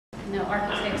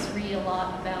architects read a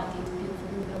lot about these beautiful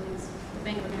new buildings. The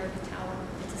Bank of America Tower,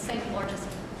 it's the second largest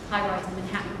high-rise in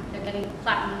Manhattan. They're getting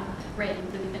platinum rating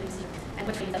for the Infinity. And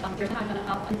which means that there's not going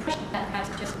to impression that has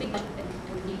just big money that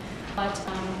we need. But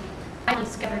I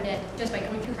discovered that just by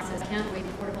going through the process, I can't wait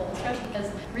affordable, especially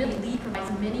because really LEED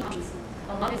provides many options.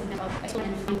 A lot of it is about excellent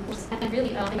and really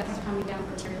that's coming down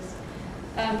for materials.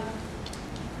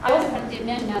 I also wanted to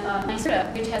mention that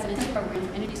NYSERDA, which has an incentive program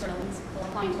for energy store loans for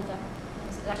clients with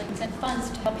actually consent funds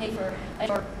to help pay for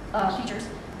features.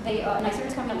 NYSERDA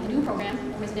is coming up with a new program,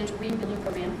 a residential green building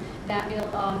program, that will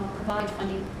provide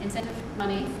funding, incentive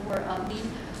money for LEED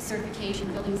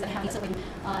certification buildings that have LEED.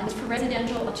 And it's for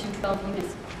residential up to 12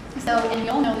 units. So, and we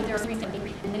all know that there are 3 things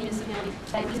in many municipalities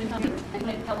that use income and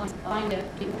going to help us find to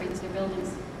increase their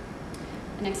buildings.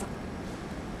 The next slide.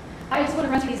 I just want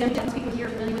to run through these images. Most people here are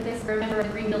familiar with this. We're a member of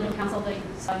the Green Building Council, the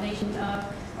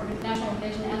national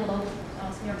organization and the local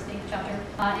New York State chapter.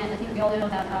 And I think we all know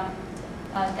that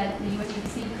that the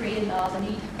USGBC created the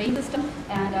LEED rating system.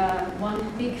 And one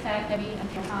big fact that we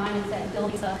have time is that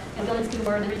buildings do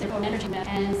burn their own energy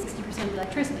and 60% of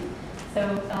electricity.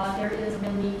 So there is a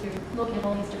real need to look at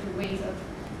all these different ways of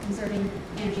conserving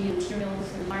energy and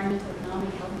materials, environmental,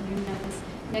 economic, health, and human benefits.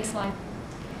 Next slide.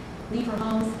 LEED for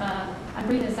homes. I'm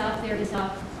bringing this out there.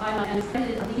 I'm an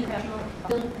accredited LEED professional.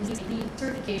 Building LEED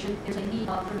certification. There's a LEED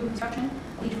for new construction,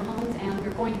 LEED for homes, and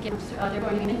we're going to get. They're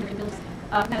going to get into buildings.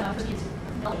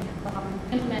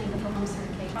 Implementing the home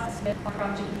certification process with our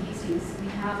project in Hastings. We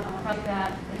have a project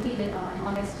that completed in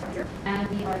August here, and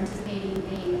we are anticipating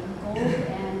a gold,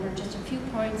 and we're just a few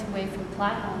points away from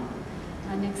platinum.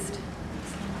 Next.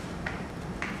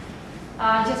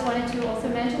 I just wanted to also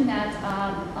mention that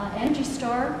Energy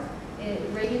Star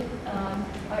rating,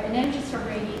 an Energy Star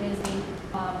rating is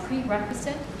a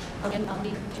prerequisite of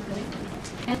LEED.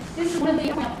 And this is one of the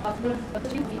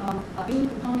main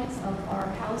components of our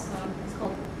house. It's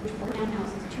called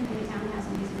townhouse. It's a 2-unit townhouse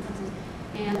in Houston, Texas.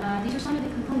 And these are some of the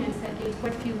components that gave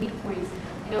quite a few LEED points.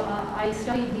 I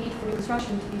studied LEED for new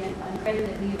construction to be an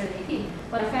accredited LEED AP,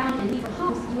 but I found in LEED for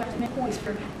homes you have to make points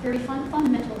for very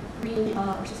fundamental green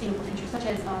or sustainable features, such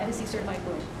as FSC certified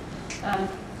wood. And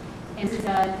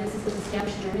this is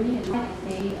established in Germany, and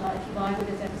if you buy wood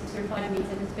that's FSC certified, it means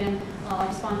that it's been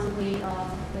responsibly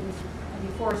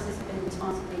the forest has been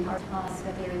responsibly harvested,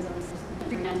 that there is a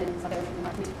prevented and other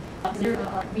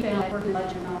we have worked a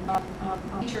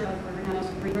feature of greenhouse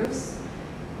green roofs.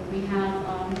 We have,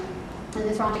 and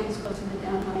this project is close to the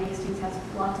downtown Hastings, has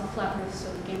lots of flat roofs,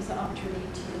 so it gives the opportunity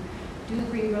to do the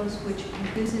green roofs, which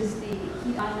reduces the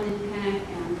heat island impact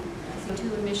and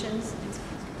CO2 emissions.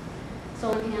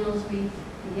 Solar panels,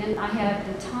 I had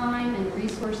the time and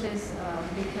resources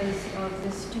because of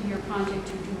this 2-year project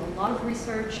to do a lot of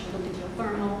research. We looked at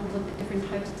geothermal, we looked at different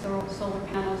types of solar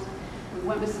panels. We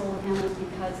went with solar panels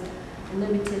because a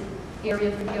limited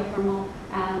area for geothermal,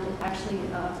 and it actually,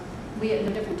 we had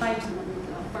the different types of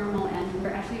thermal, and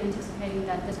we're actually anticipating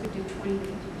that this would do 20 to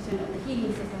 50% of the heating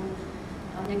system.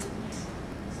 Next, please.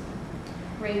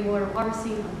 Rainwater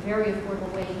harvesting, a very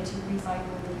affordable way to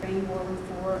recycle the rainwater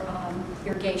for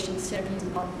irrigation instead of using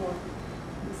bottled water.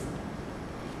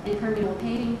 And permeable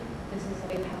paving, this is a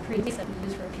way to have trees that we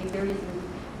use for paved areas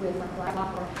with black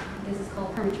rock. This is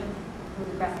called permature, where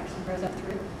the grass actually grows up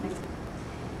through. Next.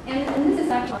 And this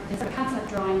is actually a concept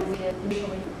drawing that we did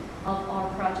initially of our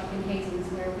project in Hastings,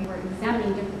 where we were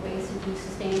examining different ways to do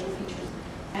sustainable features.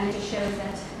 And it just shows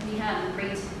that we have a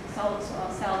great south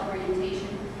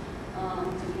orientation.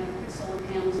 So we have solar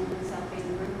panels on the south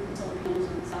facing roof, and solar panels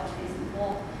on the south facing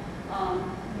wall.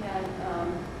 We had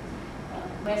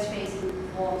west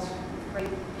facing walls with great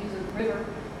views of the river,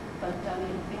 but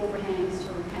the overhangs to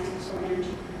enhance solar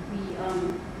energy. We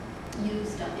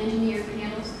used engineered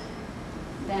panels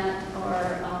that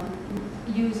are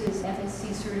uses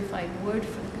FSC certified wood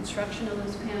for the construction of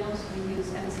those panels. We use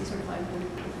FSC certified wood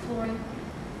for flooring.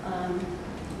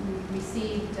 We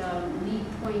received LEED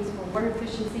points for water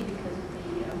efficiency because of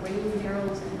the rain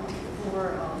barrels, and also for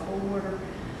cold water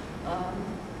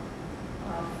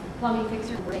plumbing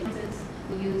fixtures.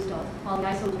 We used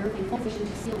polyiso urethane foam efficient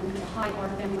to seal with a high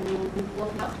RFM when we blow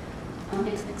it up.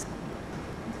 Next.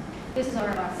 This is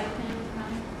our site plan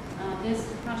project. This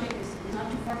project is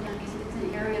not too far beyond Crescent. It's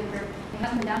an area where it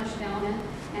hasn't been damaged development,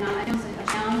 and I know it's a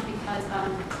challenge because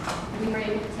we were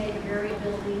able to take a burial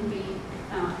building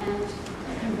and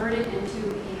convert it into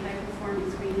a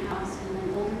high-performance greenhouse in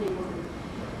an older neighborhood.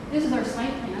 This is our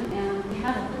site plan, and we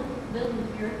have a little building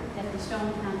here that has a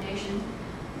stone foundation.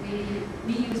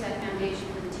 We use that foundation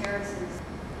for the terraces.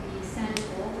 We send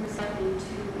all the recycling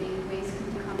to a waste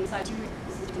company site.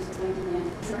 This is just going to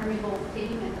land. This is permeable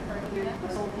pavement, the parking area,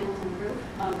 solar panels on the roof,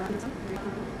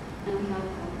 and we have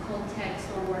cold tag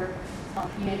stormwater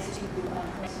units to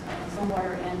collect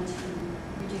stormwater and to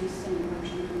reduce any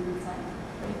erosion from the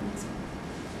inside.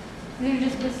 These are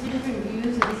just different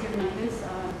views of these different items. These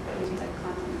are like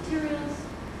concrete materials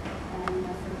and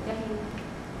for decking.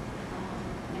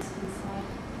 Next slide.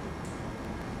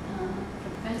 For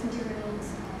the fence materials.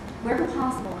 Wherever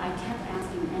possible, I kept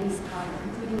asking any supplier,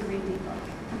 including Green Depot,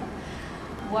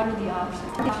 what are the options?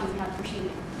 What are the options we have for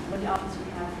sheeting? What are the options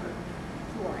we have for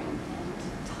flooring and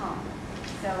top?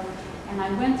 So, and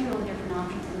I went through all the different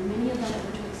options, and many of them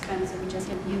were too expensive. We just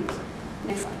didn't use.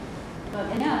 Next slide. But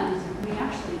in the end, we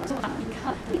actually because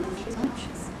the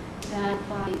options that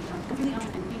by completely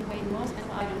option and being away most of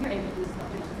the item you're able to use the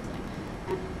thing.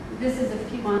 And this is a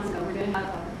few months ago. We're going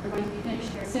to be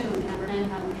finished here soon, and we're going to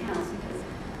have a house because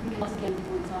we can also get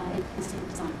influence on it and see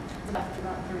design. So after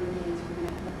about 30 days, we're going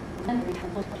to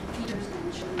have look at features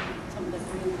and show you some of the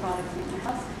green products in the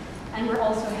house. And we're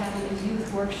also having a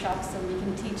youth workshop so we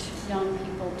can teach young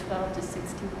people 12 to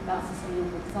 16 about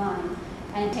sustainable design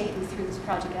and take them through this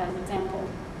project as an example.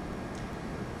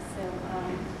 So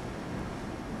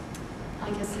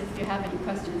I guess if you have any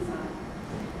questions,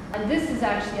 this is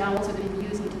actually I'm also going to be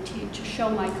using to show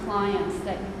my clients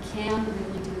that you can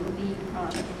really do a LEED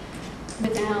project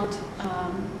without,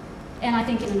 and I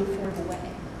think in an affordable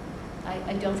way.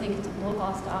 I don't think it's a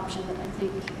low-cost option, but I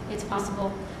think it's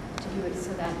possible to do it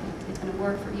so that it's going to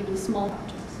work for even small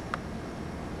projects.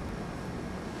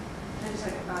 And just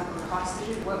like cost,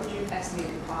 what would you estimate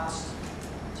the cost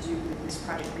to do this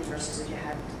project versus if you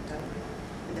had done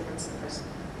the difference in the price?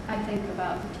 I think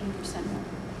about 15% more.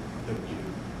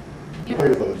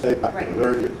 Right.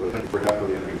 We're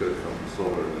happily integrated from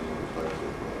solar and other types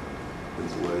of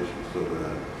insulation, so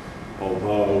that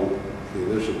although the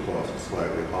initial cost is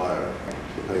slightly higher,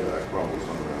 the payback probably is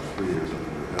around 3 years and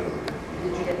ahead of it.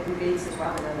 Did you get rebates as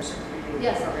well?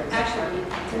 Yes, actually,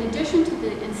 in addition to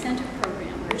the incentive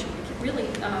program, which really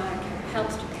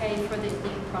helps to pay for the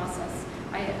LEED process,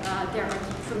 there are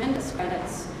tremendous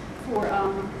credits for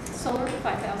solar,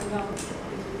 $5,000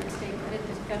 state credit,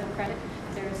 there's federal credit,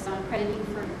 there's crediting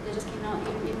for, it just came out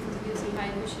even for using high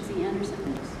efficiency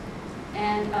Anderson.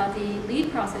 And the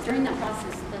LEED process, during that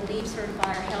process, the LEED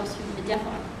certifier helps you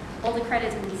identify all the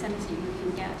credits and incentives you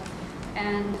can get.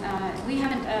 And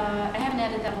I haven't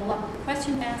added that a lot. The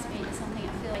question you asked me is something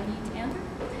I feel I need to answer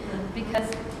because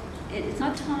it's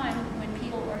not time when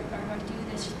people are going to do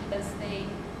this just because they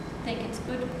think it's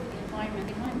good for the environment.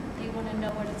 They want to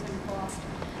know what it's going to cost.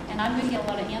 And I'm going to get a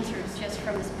lot of answers just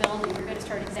from this building. We're going to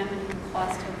start examining the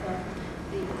cost of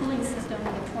the cooling system,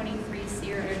 the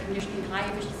 23-SEER air conditioning, high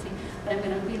efficiency. But I'm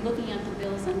going to be looking at the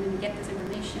bills. I'm going to get this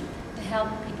information to help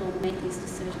people make these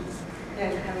decisions.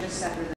 Yeah, you have just said